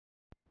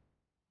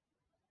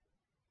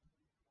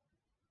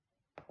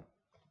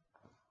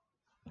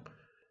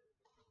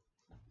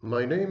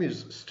My name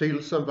is Stil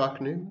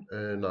Samvaknin,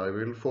 and I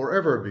will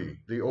forever be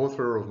the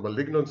author of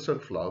Malignant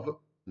Self-Love,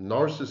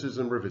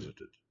 Narcissism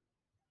Revisited.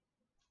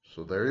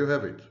 So there you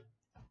have it.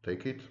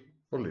 Take it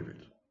or leave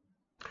it.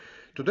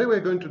 Today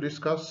we're going to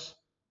discuss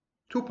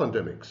two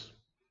pandemics.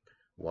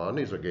 One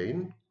is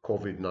again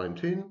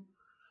COVID-19,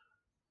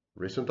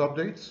 recent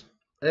updates,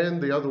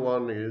 and the other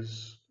one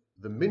is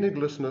the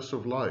meaninglessness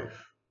of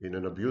life in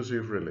an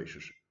abusive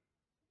relationship.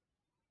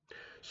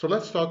 So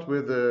let's start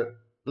with the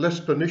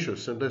less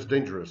pernicious and less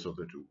dangerous of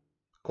the two,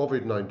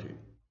 COVID-19.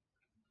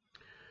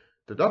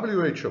 The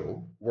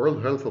WHO,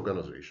 World Health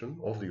Organization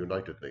of the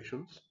United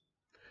Nations,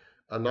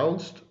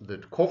 announced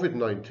that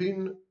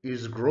COVID-19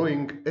 is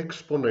growing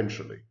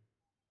exponentially.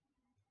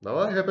 Now,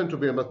 I happen to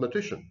be a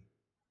mathematician,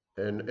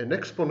 and an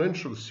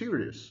exponential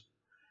series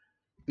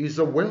is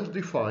a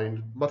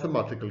well-defined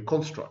mathematical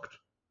construct.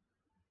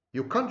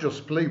 You can't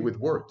just play with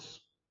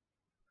words.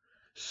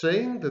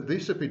 Saying that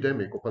this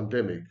epidemic or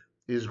pandemic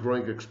is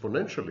growing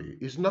exponentially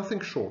is nothing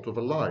short of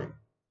a lie,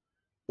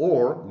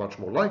 or, much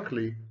more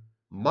likely,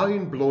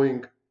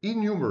 mind-blowing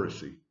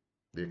innumeracy,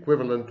 the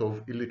equivalent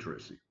of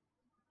illiteracy.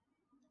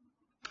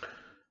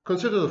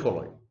 Consider the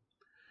following.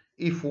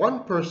 If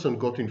one person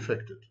got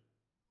infected,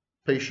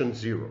 patient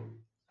 0,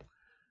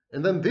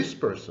 and then this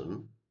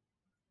person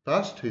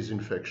passed his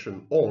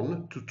infection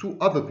on to 2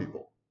 other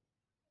people,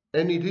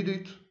 and he did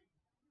it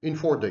in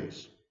 4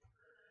 days,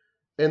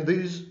 and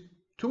these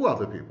 2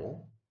 other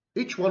people,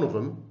 each one of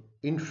them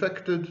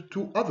infected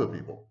 2 other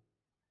people,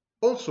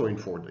 also in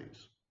 4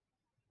 days.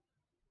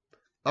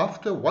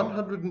 After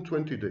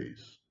 120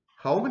 days,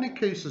 how many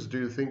cases do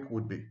you think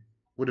would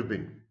have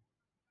been?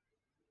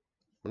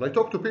 When I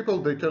talk to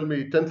people, they tell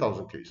me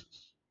 10,000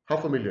 cases,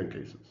 500,000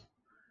 cases.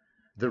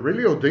 The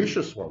really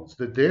audacious ones,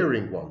 the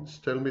daring ones,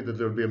 tell me that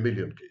there will be 1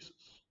 million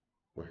cases.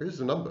 Well, here's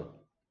the number.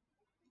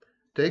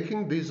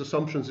 Taking these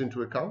assumptions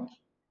into account,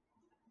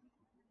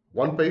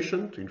 1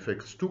 patient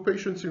infects 2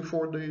 patients in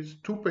 4 days,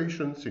 2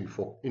 patients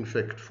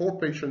infect 4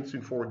 patients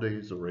in 4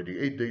 days, already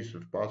 8 days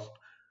have passed,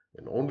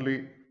 and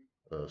only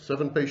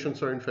 7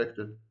 patients are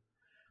infected.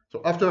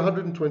 So after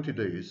 120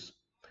 days,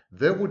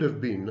 there would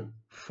have been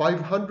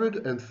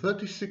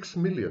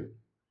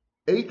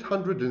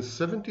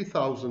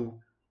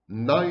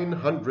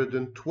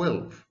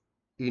 536,870,912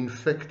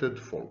 infected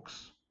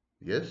folks.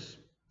 Yes,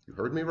 you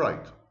heard me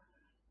right.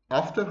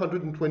 After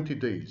 120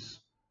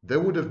 days, there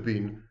would have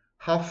been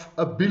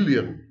 500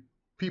 million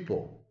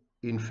people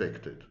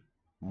infected,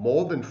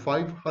 more than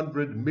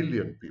 500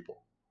 million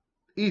people,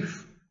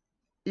 if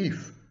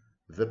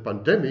the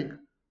pandemic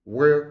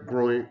were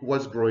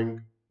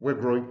growing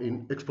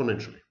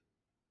exponentially.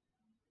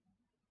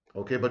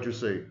 Okay, but you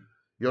say,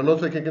 you're not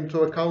taking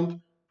into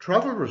account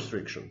travel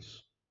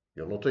restrictions.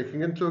 You're not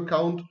taking into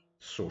account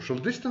social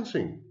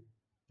distancing.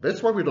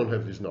 That's why we don't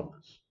have these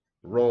numbers.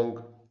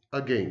 Wrong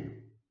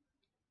again.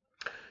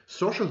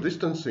 Social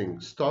distancing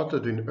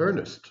started in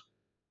earnest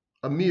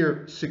a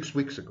mere 6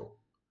 weeks ago.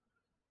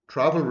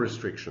 Travel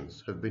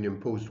restrictions have been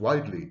imposed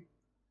widely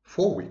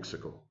 4 weeks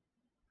ago.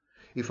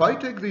 If I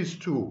take these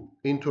two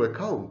into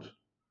account,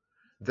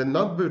 the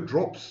number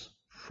drops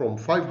from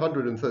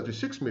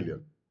 536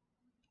 million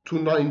to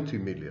 90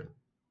 million.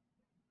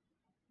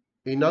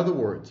 In other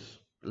words,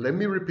 let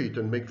me repeat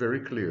and make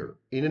very clear,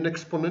 in an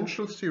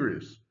exponential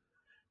series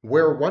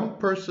where 1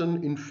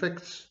 person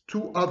infects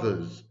 2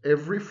 others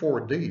every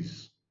 4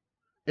 days,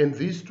 and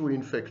these 2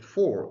 infect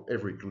 4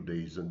 every 2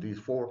 days, and these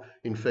 4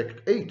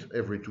 infect 8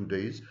 every 2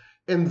 days,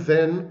 and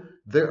then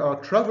there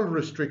are travel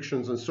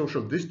restrictions and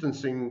social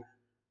distancing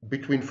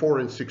between 4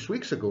 and 6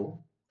 weeks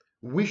ago,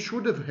 we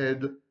should have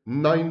had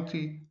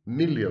 90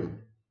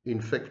 million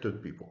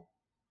infected people.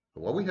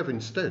 What we have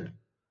instead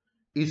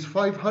is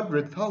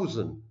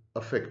 500,000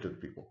 affected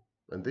people.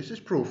 And this is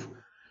proof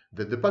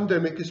that the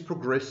pandemic is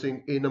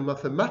progressing in a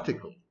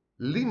mathematical,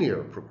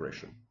 linear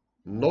progression,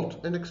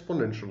 not an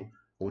exponential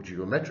or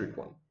geometric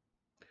one.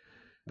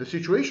 The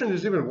situation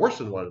is even worse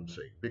than what I'm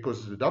saying,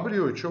 because the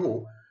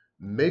WHO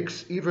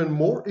makes even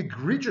more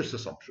egregious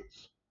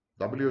assumptions.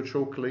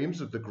 WHO claims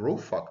that the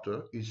growth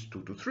factor is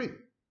 2 to 3.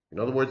 In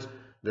other words,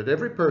 that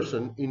every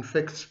person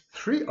infects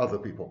 3 other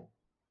people,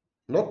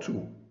 not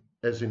 2,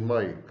 as in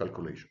my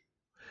calculation.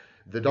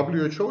 The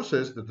WHO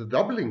says that the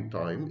doubling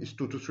time is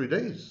 2 to 3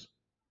 days.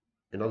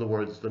 In other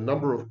words, the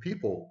number of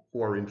people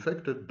who are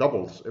infected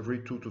doubles every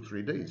 2 to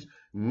 3 days,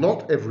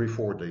 not every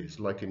 4 days,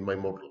 like in my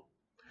model.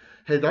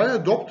 Had I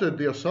adopted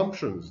the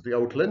assumptions, the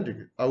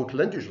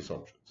outlandish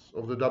assumptions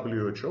of the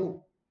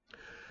WHO,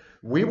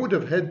 we would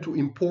have had to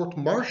import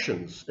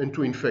Martians and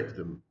to infect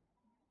them,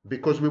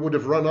 because we would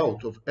have run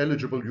out of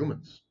eligible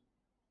humans.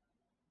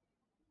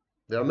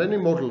 There are many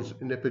models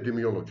in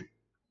epidemiology.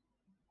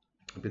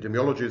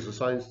 Epidemiology is a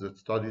science that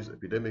studies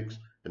epidemics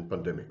and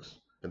pandemics,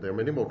 and there are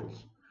many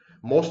models.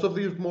 Most of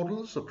these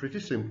models are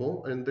pretty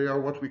simple, and they are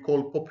what we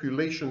call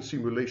population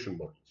simulation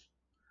models.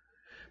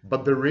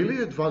 But the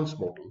really advanced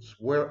models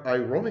were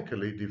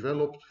ironically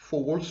developed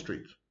for Wall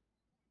Street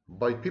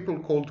by people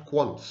called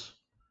quants.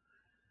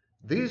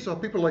 These are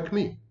people like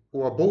me,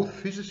 who are both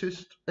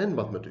physicists and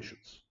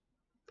mathematicians.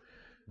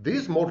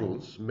 These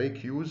models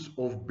make use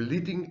of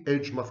bleeding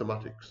edge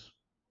mathematics,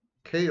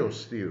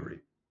 chaos theory,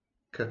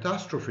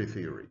 catastrophe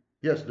theory.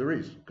 Yes, there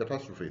is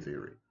catastrophe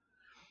theory.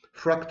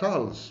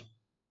 Fractals,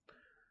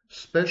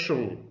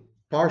 special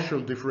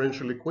partial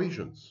differential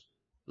equations,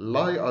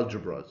 Lie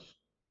algebras,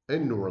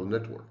 and neural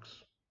networks.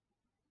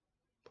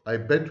 I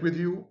bet with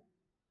you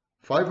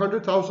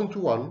 500,000 to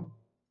 1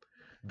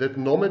 that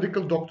no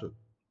medical doctor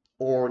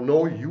or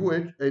no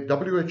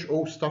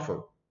WHO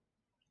staffer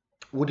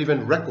would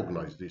even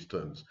recognize these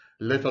terms,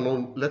 let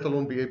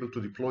alone be able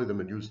to deploy them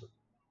and use them.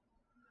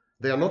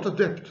 They are not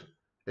adept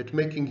at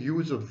making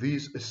use of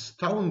these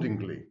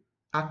astoundingly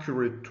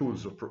accurate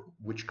tools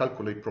which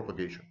calculate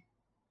propagation.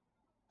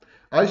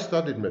 I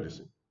studied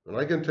medicine, and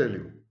I can tell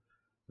you,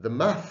 the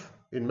math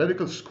in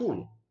medical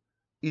school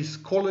is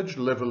college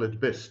level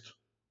at best.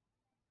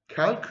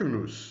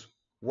 Calculus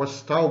was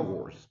Star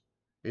Wars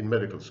in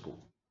medical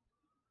school.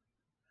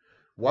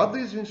 What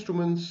these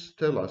instruments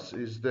tell us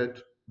is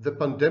that the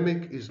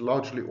pandemic is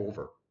largely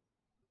over.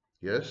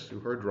 Yes, you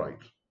heard right.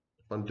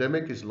 The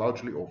pandemic is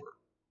largely over.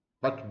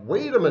 But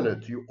wait a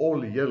minute, you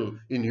all yell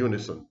in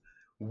unison.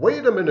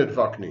 Wait a minute,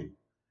 Vaknin.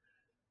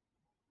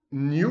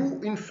 New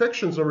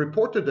infections are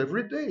reported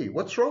every day.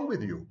 What's wrong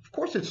with you? Of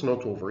course it's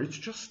not over. It's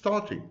just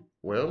starting.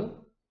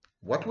 Well,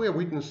 what we are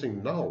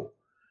witnessing now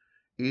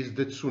is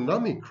the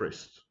tsunami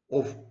crest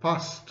of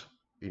past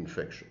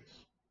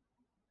infections.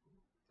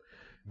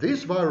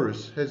 This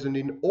virus has an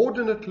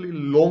inordinately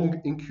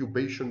long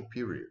incubation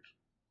period.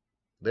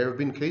 There have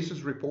been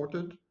cases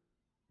reported.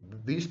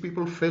 These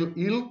people fell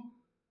ill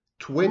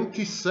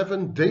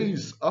 27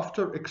 days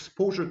after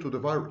exposure to the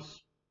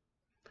virus.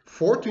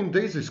 14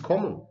 days is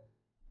common.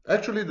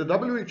 Actually, the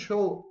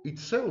WHO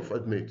itself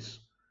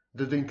admits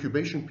that the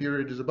incubation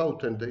period is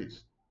about 10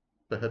 days,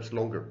 perhaps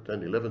longer,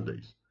 10, 11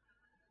 days.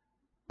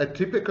 A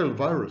typical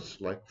virus,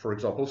 like, for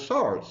example,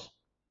 SARS,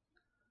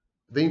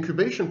 the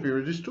incubation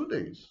period is 2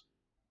 days.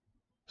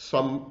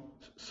 Some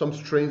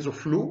strains of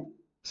flu,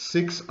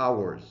 6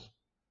 hours.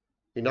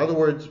 In other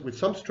words, with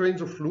some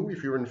strains of flu,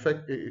 if you're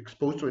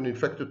exposed to an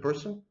infected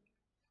person,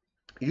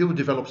 you will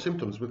develop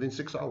symptoms within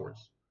 6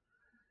 hours.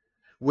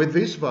 With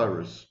this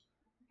virus,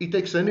 it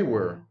takes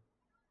anywhere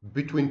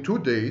between 2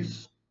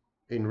 days,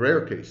 in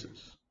rare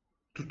cases,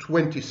 to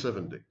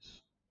 27 days.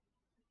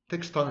 It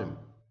takes time.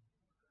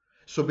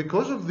 So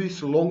because of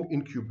this long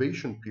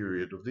incubation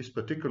period of this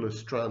particular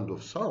strand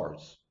of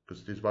SARS,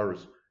 because this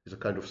virus is a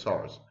kind of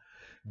SARS,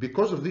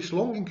 because of this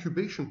long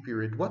incubation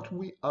period, what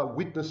we are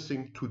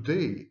witnessing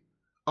today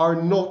are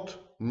not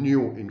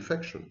new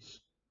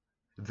infections.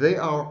 They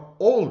are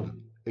old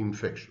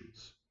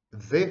infections.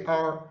 They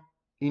are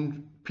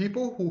in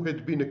people who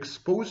had been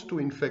exposed to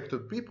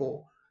infected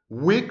people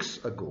weeks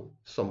ago,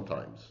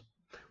 sometimes.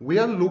 We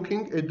are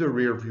looking at the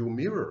rear view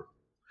mirror.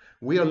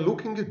 We are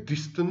looking at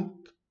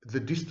the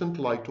distant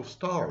light of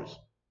stars.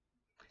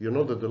 You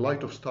know that the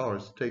light of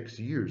stars takes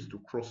years to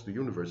cross the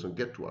universe and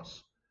get to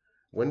us.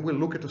 When we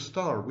look at a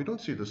star, we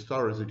don't see the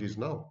star as it is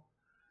now.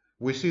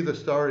 We see the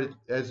star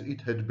as it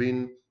had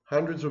been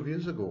hundreds of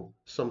years ago,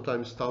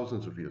 sometimes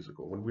thousands of years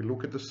ago. When we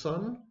look at the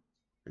sun,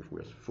 if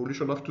we are foolish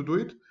enough to do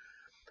it,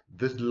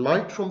 the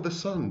light from the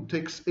sun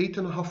takes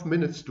 8.5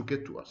 minutes to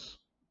get to us.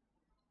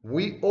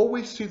 We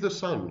always see the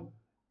sun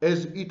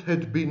as it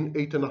had been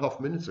 8.5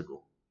 minutes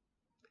ago.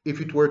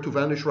 If it were to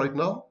vanish right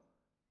now,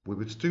 we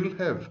would still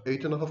have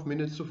 8.5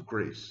 minutes of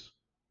grace,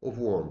 of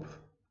warmth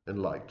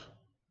and light.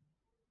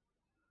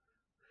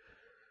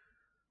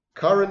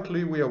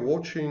 Currently, we are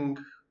watching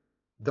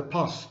the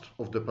past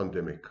of the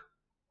pandemic.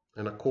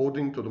 And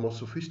according to the most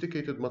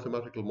sophisticated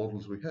mathematical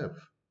models we have,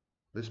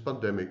 this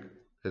pandemic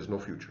has no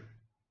future.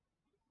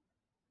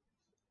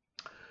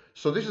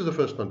 So this is the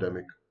first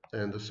pandemic.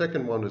 And the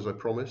second one, as I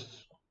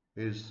promised,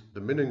 is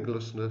the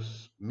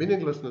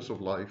meaninglessness of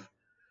life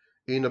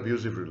in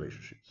abusive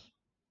relationships.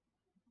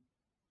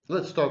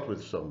 Let's start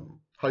with some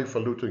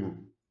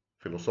highfalutin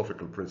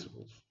philosophical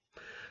principles.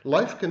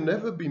 Life can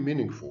never be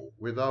meaningful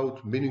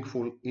without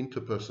meaningful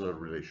interpersonal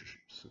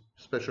relationships,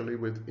 especially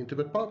with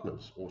intimate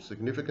partners or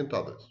significant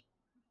others,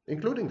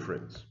 including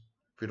friends.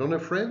 If you don't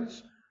have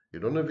friends,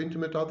 you don't have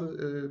intimate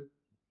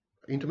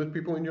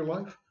people in your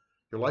life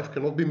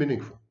cannot be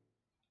meaningful.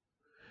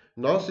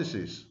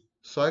 Narcissists,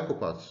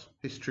 psychopaths,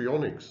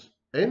 histrionics,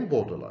 and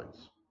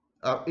borderlines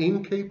are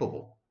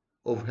incapable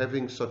of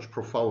having such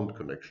profound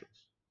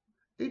connections,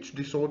 each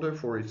disorder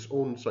for its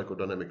own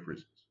psychodynamic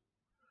reasons.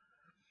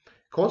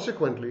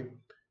 Consequently,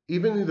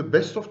 even in the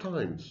best of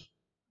times,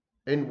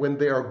 and when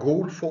they are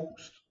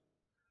goal-focused,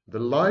 the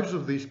lives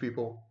of these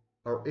people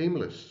are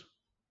aimless,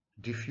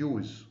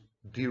 diffuse,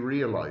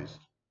 derealized,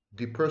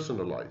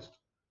 depersonalized,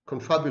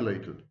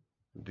 confabulated,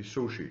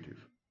 dissociative.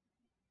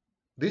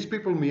 These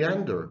people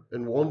meander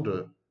and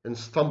wander and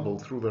stumble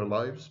through their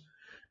lives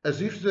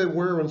as if they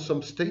were on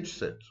some stage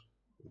set,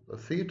 a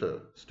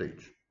theater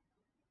stage.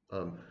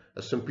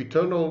 As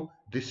sempiternal,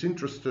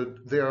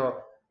 disinterested, they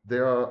are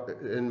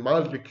and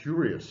mildly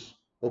curious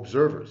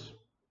observers.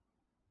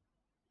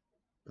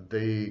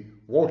 They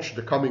watch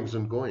the comings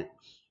and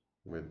goings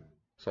with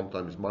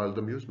sometimes mild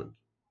amusement.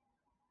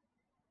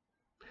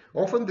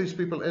 Often these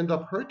people end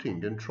up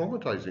hurting and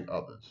traumatizing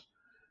others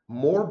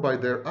more by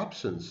their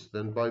absence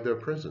than by their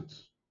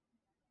presence.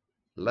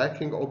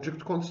 Lacking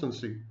object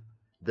constancy,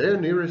 their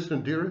nearest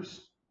and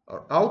dearest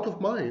are out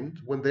of mind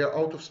when they are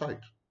out of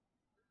sight.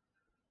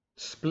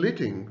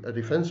 Splitting a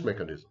defense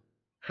mechanism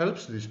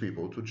helps these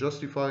people to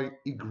justify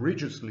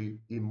egregiously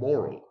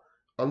immoral,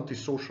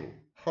 antisocial,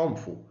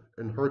 harmful,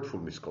 and hurtful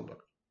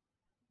misconduct.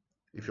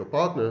 If your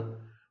partner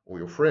or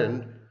your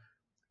friend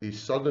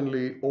is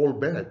suddenly all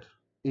bad,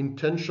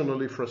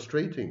 intentionally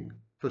frustrating,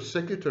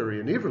 persecutory,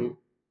 and evil,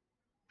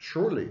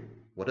 surely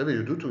whatever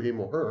you do to him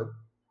or her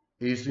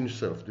is in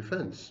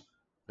self-defense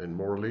and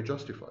morally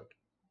justified,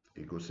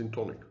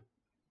 ego-syntonic.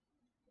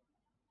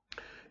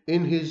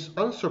 In his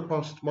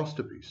unsurpassed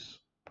masterpiece,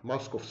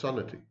 Mask of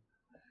Sanity,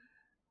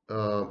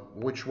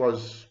 which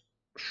was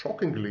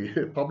shockingly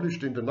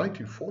published in the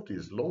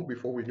 1940s, long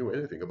before we knew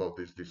anything about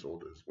this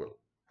disorder as well,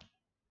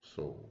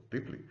 so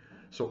deeply.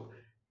 So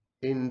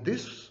in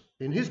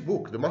his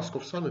book, The Mask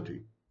of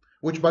Sanity,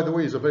 which by the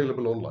way is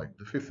available online,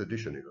 the 5th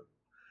edition even,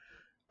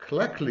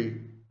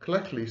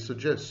 Cleckley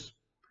suggests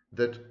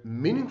that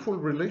meaningful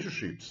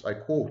relationships, I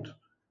quote,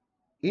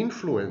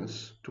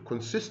 influence to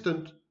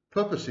consistent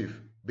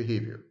purposive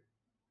behavior.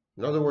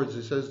 In other words,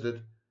 he says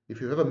that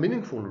if you have a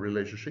meaningful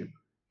relationship,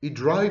 it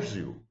drives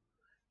you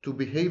to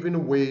behave in a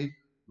way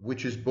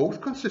which is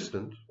both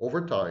consistent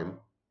over time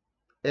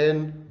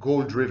and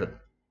goal-driven,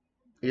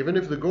 even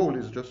if the goal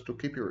is just to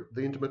keep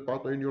the intimate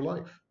partner in your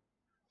life,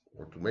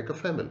 or to make a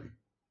family,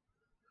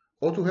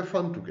 or to have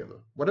fun together.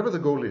 Whatever the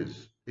goal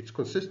is, it's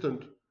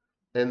consistent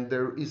and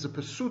there is a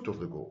pursuit of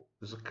the goal.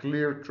 There's a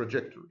clear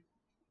trajectory.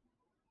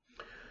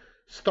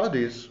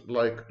 Studies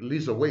like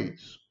Lisa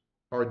Wade's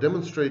are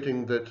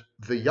demonstrating that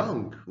the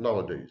young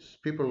nowadays,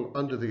 people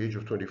under the age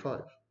of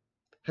 25,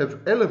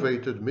 have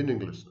elevated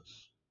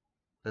meaninglessness.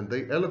 And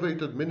they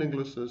elevated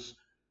meaninglessness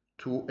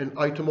to an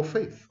item of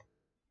faith.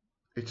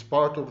 It's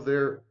part of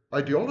their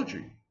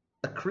ideology,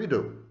 a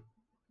credo.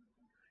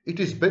 It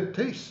is bad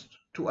taste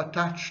to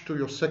attach to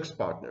your sex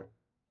partner.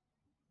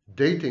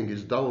 Dating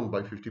is down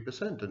by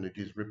 50% and it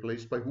is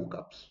replaced by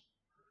hookups.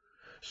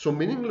 So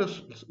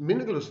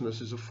meaninglessness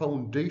is a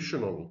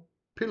foundational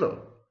pillar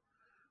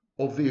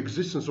of the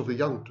existence of the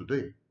young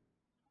today.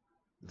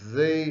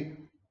 They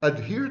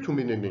adhere to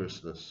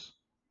meaninglessness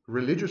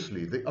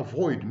religiously. They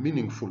avoid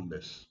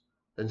meaningfulness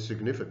and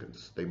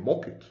significance. They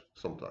mock it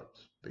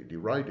sometimes. They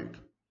deride it.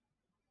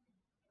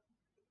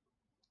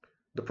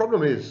 The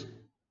problem is,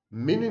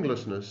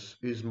 meaninglessness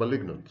is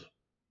malignant.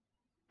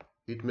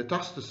 It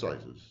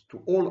metastasizes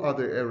to all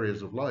other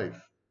areas of life.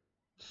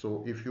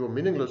 So if you have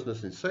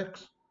meaninglessness in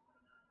sex,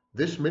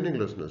 this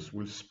meaninglessness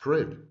will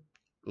spread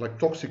like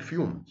toxic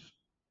fumes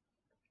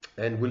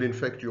and will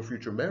infect your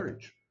future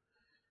marriage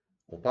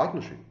or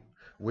partnership,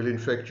 will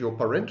infect your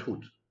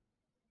parenthood.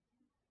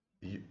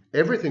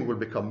 Everything will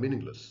become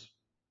meaningless,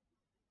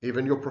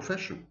 even your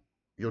profession,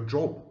 your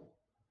job.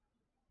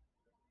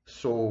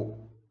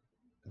 So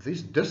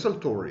this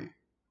desultory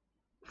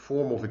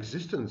form of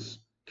existence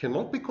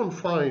cannot be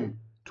confined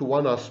to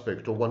one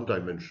aspect or one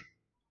dimension.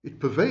 It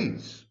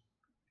pervades,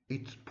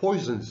 it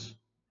poisons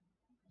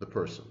the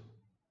person.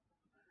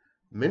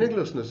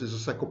 Meaninglessness is a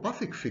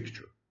psychopathic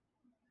fixture.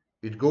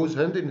 It goes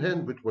hand in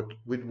hand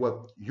with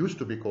what used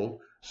to be called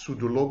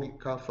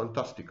pseudologica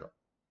fantastica,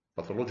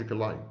 pathological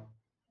lying.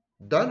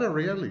 Dana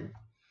Ariely,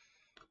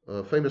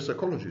 a famous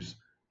psychologist,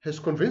 has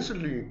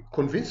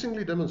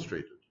convincingly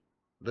demonstrated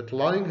that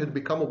lying had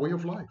become a way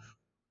of life.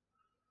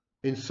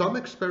 In some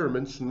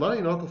experiments,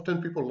 9 out of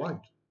 10 people lied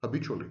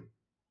habitually.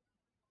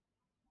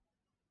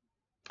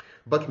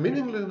 But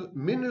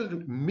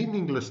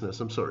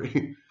meaninglessness,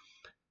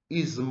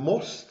 is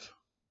most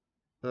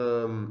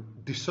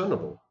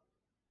discernible,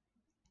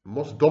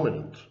 most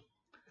dominant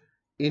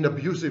in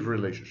abusive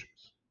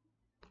relationships.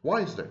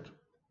 Why is that?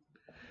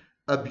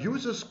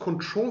 Abusers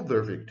control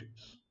their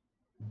victims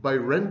by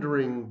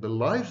rendering the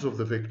lives of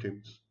the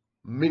victims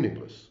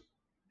meaningless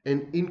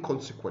and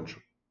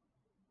inconsequential.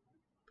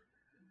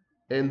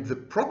 And the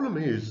problem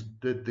is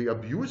that the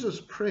abuser's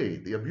prey,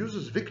 the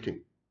abuser's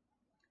victim,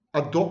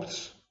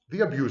 adopts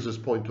the abuser's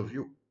point of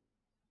view.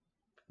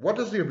 What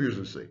does the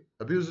abuser say?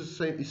 Abuser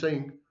is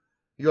saying,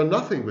 you're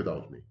nothing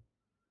without me.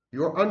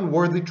 You're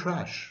unworthy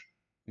trash.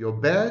 You're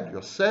bad,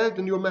 you're sad,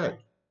 and you're mad.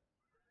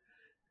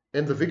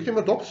 And the victim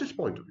adopts his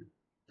point of view.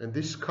 And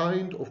this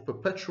kind of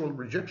perpetual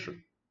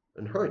rejection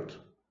and hurt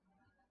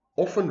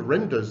often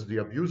renders the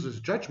abuser's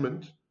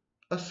judgment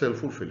a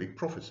self-fulfilling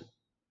prophecy.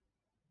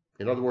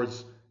 In other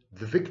words,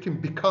 the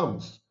victim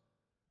becomes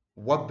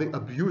what the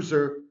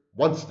abuser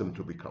wants them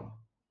to become.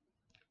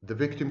 The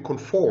victim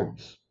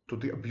conforms to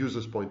the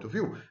abuser's point of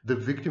view. The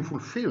victim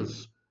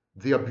fulfills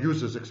the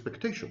abuser's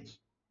expectations.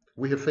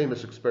 We have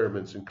famous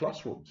experiments in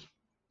classrooms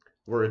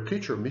where a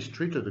teacher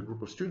mistreated a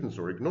group of students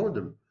or ignored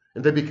them,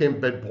 and they became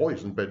bad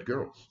boys and bad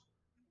girls.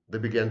 They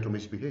began to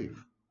misbehave.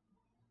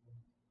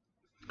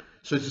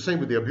 So it's the same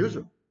with the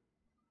abuser.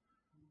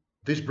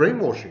 This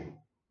brainwashing,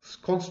 this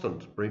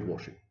constant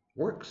brainwashing,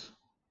 works.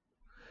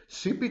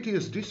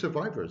 CPTSD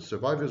survivors,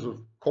 survivors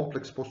of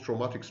complex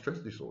post-traumatic stress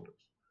disorders,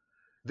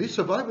 these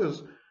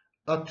survivors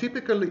are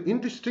typically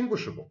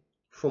indistinguishable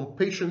from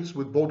patients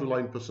with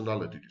borderline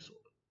personality disorder.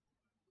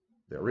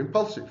 They're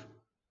impulsive,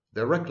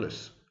 they're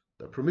reckless,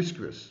 they're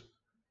promiscuous,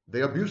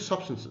 they abuse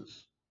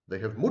substances, they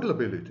have mood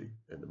lability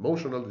and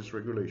emotional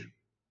dysregulation.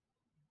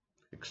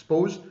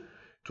 Exposed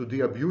to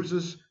the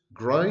abuser's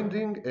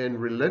grinding and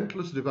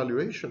relentless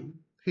devaluation,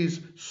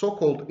 his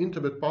so-called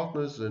intimate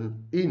partners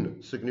and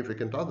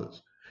insignificant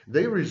others,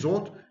 they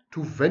resort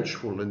to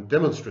vengeful and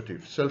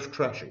demonstrative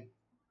self-trashing.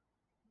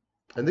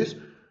 And this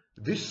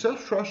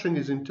self-trashing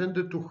is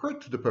intended to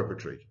hurt the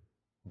perpetrator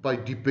by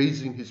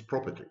debasing his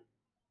property,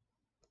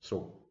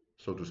 so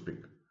to speak.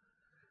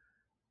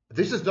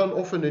 This is done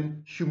often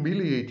in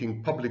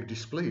humiliating public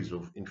displays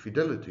of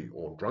infidelity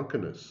or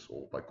drunkenness,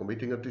 or by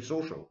committing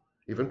antisocial,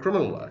 even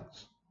criminal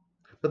acts.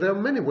 But there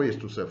are many ways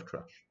to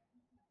self-trash.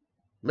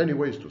 Many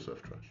ways to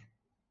self-trash.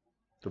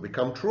 To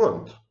become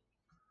truant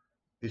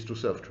is to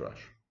self-trash.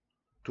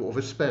 To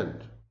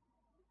overspend,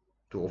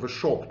 to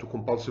overshop, to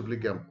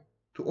compulsively gamble,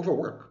 to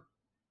overwork.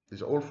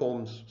 These are all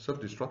forms,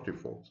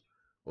 self-destructive forms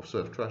of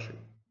self-trashing.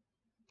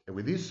 And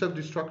with these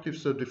self-destructive,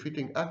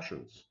 self-defeating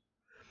actions,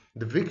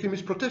 the victim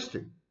is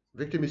protesting.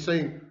 The victim is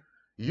saying,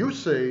 you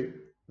say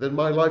that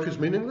my life is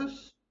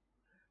meaningless?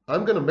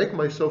 I'm going to make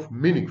myself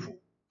meaningful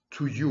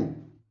to you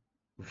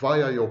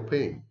via your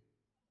pain,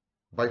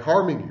 by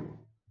harming you,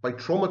 by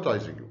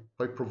traumatizing you,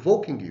 by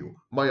provoking you,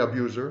 my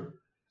abuser.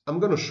 I'm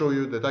going to show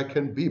you that I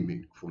can be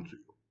meaningful to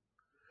you.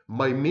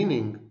 My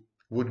meaning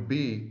would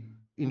be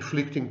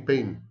inflicting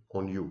pain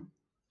on you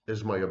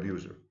as my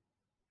abuser.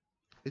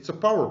 It's a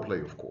power play,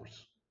 of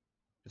course.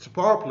 It's a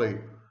power play,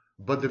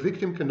 but the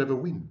victim can never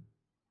win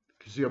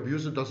because the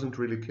abuser doesn't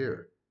really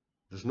care.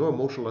 There's no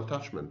emotional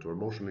attachment or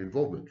emotional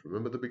involvement.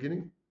 Remember the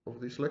beginning of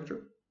this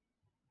lecture?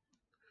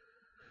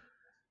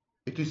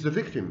 It is the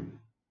victim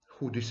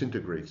who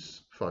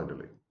disintegrates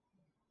finally.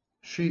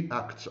 She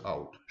acts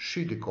out,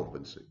 she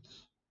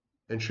decompensates,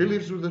 and she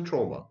lives with the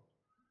trauma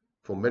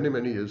for many,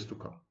 many years to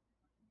come.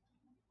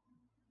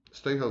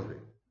 Stay healthy,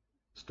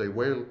 stay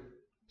well,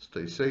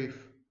 stay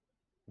safe,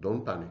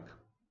 don't panic.